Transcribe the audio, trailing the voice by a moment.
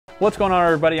What's going on,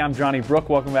 everybody? I'm Johnny Brook.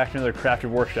 Welcome back to another Crafted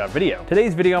Workshop video.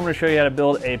 Today's video, I'm going to show you how to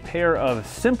build a pair of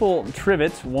simple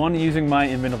trivets, one using my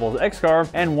Inventables X-Carve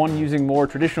and one using more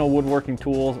traditional woodworking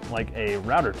tools like a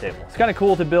router table. It's kind of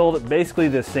cool to build basically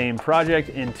the same project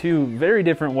in two very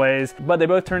different ways, but they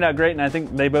both turned out great and I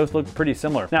think they both look pretty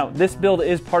similar. Now, this build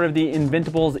is part of the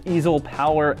Inventables Easel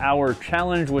Power Hour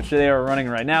Challenge, which they are running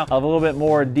right now. I'll have a little bit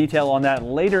more detail on that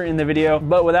later in the video,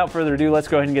 but without further ado, let's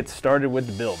go ahead and get started with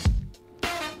the build.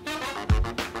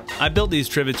 I built these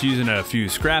trivets using a few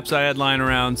scraps I had lying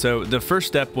around, so the first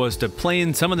step was to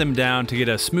plane some of them down to get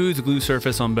a smooth glue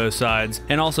surface on both sides,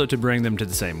 and also to bring them to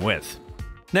the same width.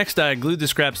 Next, I glued the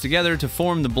scraps together to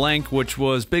form the blank, which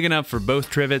was big enough for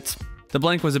both trivets. The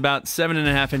blank was about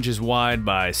 7.5 inches wide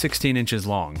by 16 inches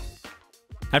long.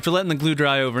 After letting the glue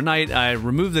dry overnight, I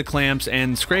removed the clamps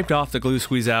and scraped off the glue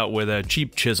squeeze out with a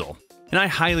cheap chisel. And I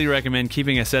highly recommend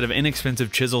keeping a set of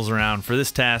inexpensive chisels around for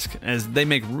this task, as they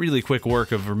make really quick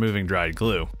work of removing dried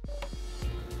glue.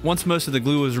 Once most of the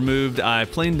glue was removed, I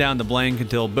planed down the blank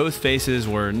until both faces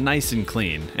were nice and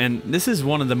clean, and this is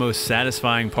one of the most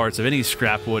satisfying parts of any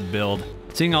scrap wood build.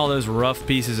 Seeing all those rough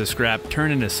pieces of scrap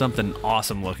turn into something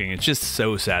awesome looking, it's just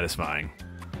so satisfying.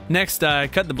 Next, I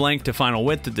cut the blank to final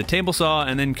width at the table saw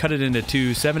and then cut it into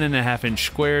two 7.5 inch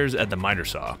squares at the miter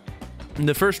saw.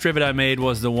 The first trivet I made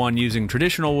was the one using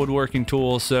traditional woodworking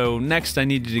tools, so next I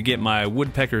needed to get my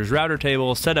woodpecker's router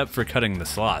table set up for cutting the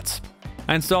slots.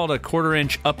 I installed a 1/4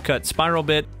 inch upcut spiral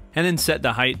bit and then set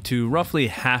the height to roughly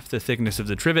half the thickness of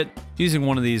the trivet using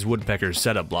one of these woodpecker's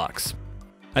setup blocks.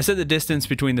 I set the distance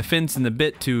between the fence and the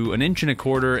bit to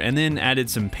 1.25 inches and then added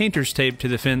some painter's tape to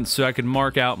the fence so I could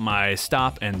mark out my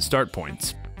stop and start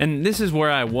points. And this is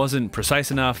where I wasn't precise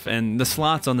enough, and the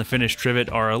slots on the finished trivet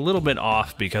are a little bit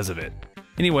off because of it.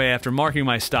 Anyway, after marking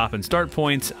my stop and start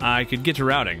points, I could get to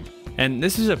routing. And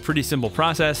this is a pretty simple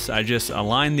process. I just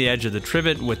aligned the edge of the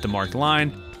trivet with the marked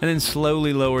line, and then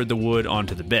slowly lowered the wood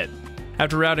onto the bit.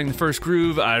 After routing the first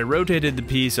groove, I rotated the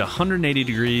piece 180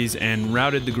 degrees and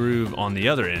routed the groove on the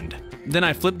other end. Then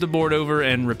I flipped the board over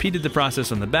and repeated the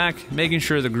process on the back, making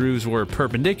sure the grooves were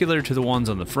perpendicular to the ones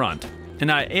on the front.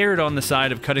 And I erred on the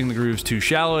side of cutting the grooves too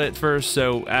shallow at first,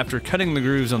 so after cutting the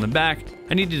grooves on the back,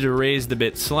 I needed to raise the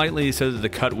bit slightly so that the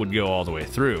cut would go all the way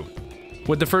through.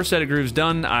 With the first set of grooves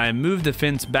done, I moved the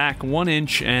fence back 1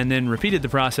 inch and then repeated the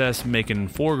process, making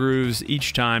 4 grooves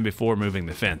each time before moving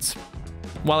the fence.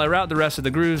 While I route the rest of the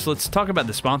grooves, let's talk about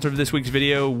the sponsor of this week's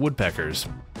video, Woodpeckers.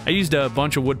 I used a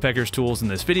bunch of Woodpeckers tools in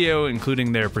this video,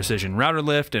 including their precision router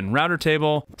lift and router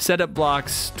table, setup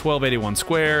blocks, 1281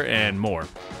 square, and more.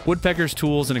 Woodpeckers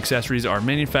tools and accessories are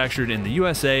manufactured in the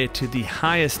USA to the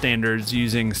highest standards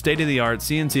using state-of-the-art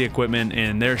CNC equipment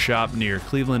in their shop near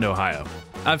Cleveland, Ohio.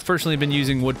 I've personally been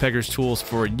using Woodpeckers tools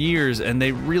for years, and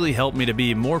they really help me to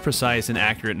be more precise and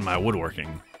accurate in my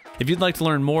woodworking. If you'd like to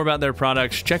learn more about their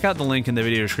products, check out the link in the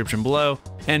video description below,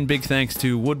 and big thanks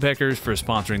to Woodpeckers for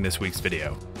sponsoring this week's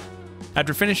video.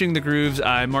 After finishing the grooves,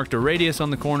 I marked a radius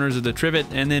on the corners of the trivet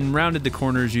and then rounded the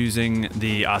corners using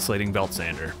the oscillating belt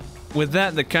sander. With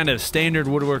that, the kind of standard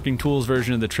woodworking tools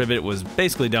version of the trivet was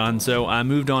basically done, so I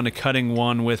moved on to cutting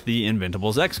one with the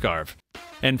Inventables X-Carve.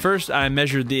 And first, I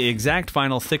measured the exact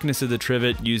final thickness of the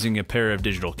trivet using a pair of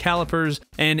digital calipers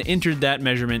and entered that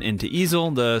measurement into Easel,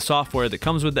 the software that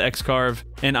comes with the X-Carve,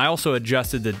 and I also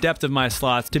adjusted the depth of my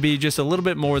slots to be just a little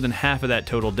bit more than half of that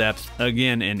total depth,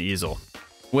 again in Easel.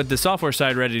 With the software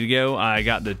side ready to go, I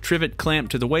got the trivet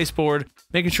clamped to the wasteboard,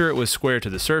 making sure it was square to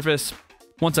the surface.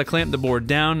 Once I clamped the board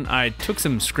down, I took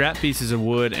some scrap pieces of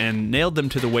wood and nailed them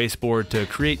to the wasteboard to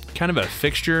create kind of a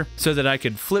fixture so that I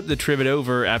could flip the trivet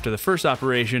over after the first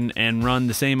operation and run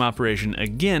the same operation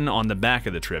again on the back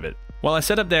of the trivet. While I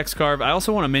set up the X-Carve, I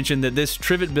also want to mention that this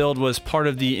trivet build was part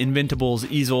of the Inventables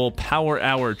Easel Power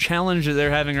Hour Challenge that they're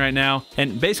having right now,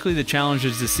 and basically the challenge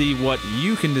is to see what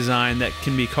you can design that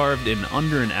can be carved in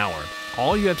under an hour.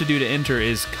 All you have to do to enter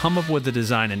is come up with the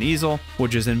design in Easel,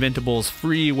 which is Inventables'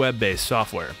 free web-based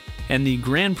software. And the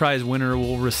grand prize winner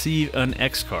will receive an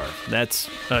X-Carve. That's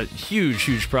a huge,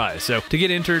 huge prize. So to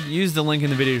get entered, use the link in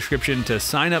the video description to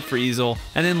sign up for Easel,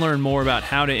 and then learn more about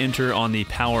how to enter on the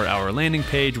Power Hour landing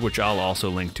page, which I'll also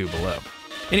link to below.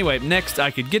 Anyway, next I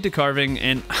could get to carving,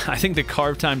 and I think the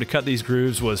carve time to cut these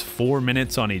grooves was 4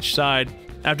 minutes on each side.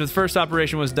 After the first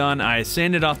operation was done, I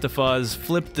sanded off the fuzz,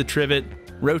 flipped the trivet,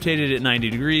 rotated it 90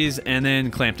 degrees, and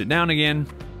then clamped it down again.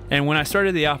 And when I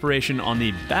started the operation on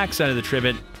the back side of the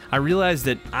trivet, I realized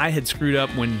that I had screwed up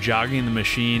when jogging the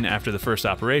machine after the first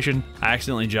operation. I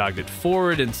accidentally jogged it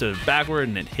forward instead of backward,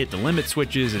 and it hit the limit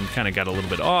switches and kind of got a little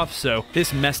bit off, so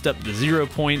this messed up the 0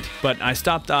 point, but I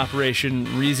stopped the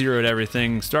operation, re-zeroed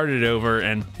everything, started it over,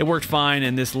 and it worked fine,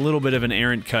 and this little bit of an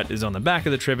errant cut is on the back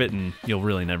of the trivet, and you'll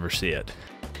really never see it.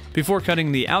 Before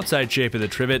cutting the outside shape of the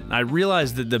trivet, I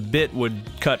realized that the bit would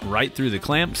cut right through the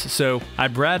clamps, so I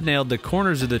brad nailed the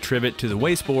corners of the trivet to the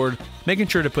wasteboard, making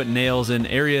sure to put nails in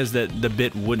areas that the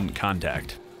bit wouldn't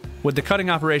contact. With the cutting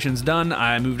operations done,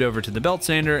 I moved over to the belt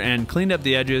sander and cleaned up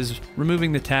the edges,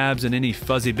 removing the tabs and any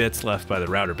fuzzy bits left by the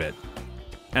router bit.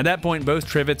 At that point, both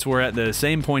trivets were at the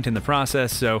same point in the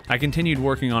process, so I continued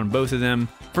working on both of them,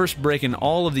 first breaking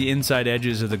all of the inside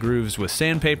edges of the grooves with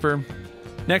sandpaper.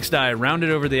 Next, I rounded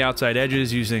over the outside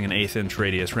edges using an 1/8 inch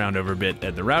radius roundover bit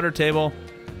at the router table.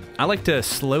 I like to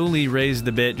slowly raise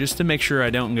the bit just to make sure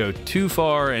I don't go too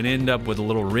far and end up with a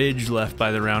little ridge left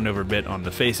by the roundover bit on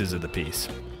the faces of the piece.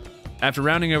 After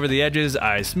rounding over the edges,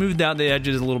 I smoothed out the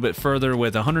edges a little bit further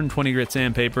with 120 grit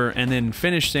sandpaper and then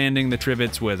finished sanding the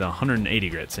trivets with 180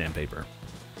 grit sandpaper.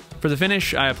 For the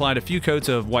finish, I applied a few coats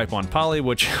of wipe-on poly,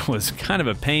 which was kind of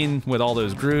a pain with all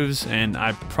those grooves, and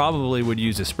I probably would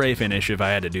use a spray finish if I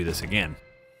had to do this again.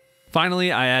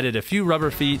 Finally, I added a few rubber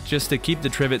feet just to keep the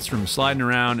trivets from sliding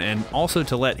around and also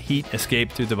to let heat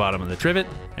escape through the bottom of the trivet,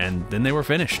 and then they were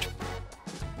finished.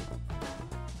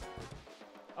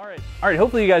 All right,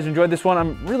 hopefully you guys enjoyed this one.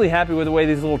 I'm really happy with the way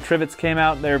these little trivets came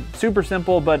out. They're super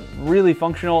simple, but really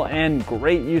functional and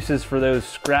great uses for those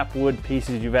scrap wood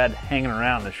pieces you've had hanging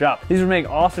around the shop. These would make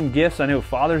awesome gifts. I know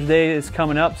Father's Day is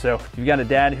coming up, so if you've got a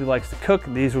dad who likes to cook,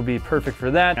 these would be perfect for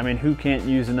that. I mean, who can't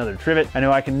use another trivet? I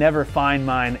know I can never find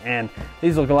mine, and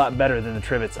these look a lot better than the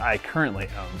trivets I currently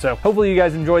own. So hopefully you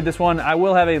guys enjoyed this one. I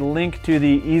will have a link to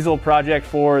the easel project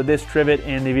for this trivet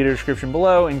in the video description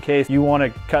below in case you want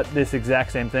to cut this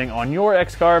exact same thing on your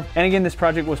X-Carve. And again, this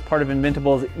project was part of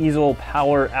Inventable's Easel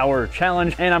Power Hour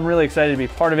Challenge, and I'm really excited to be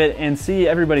part of it and see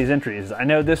everybody's entries. I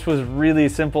know this was really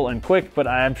simple and quick, but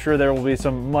I'm sure there will be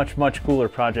some much cooler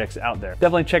projects out there.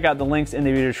 Definitely check out the links in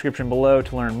the video description below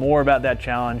to learn more about that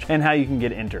challenge and how you can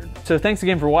get entered. So thanks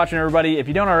again for watching, everybody. If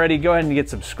you don't already, go ahead and get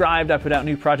subscribed. I put out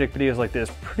new project videos like this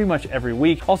pretty much every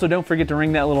week. Also, don't forget to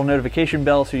ring that little notification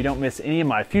bell so you don't miss any of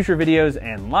my future videos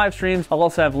and live streams. I'll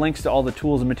also have links to all the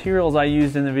tools and materials I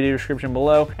used in the video description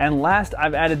below. And last,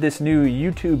 I've added this new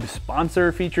YouTube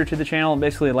sponsor feature to the channel. It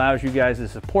basically allows you guys to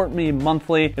support me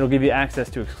monthly. It'll give you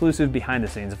access to exclusive behind the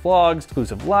scenes vlogs,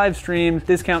 exclusive live streams,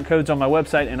 discount codes on my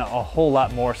website, and a whole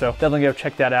lot more. So definitely go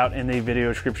check that out in the video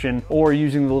description or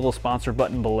using the little sponsor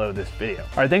button below this video.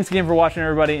 All right, thanks again for watching,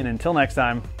 everybody. And until next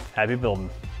time, happy building.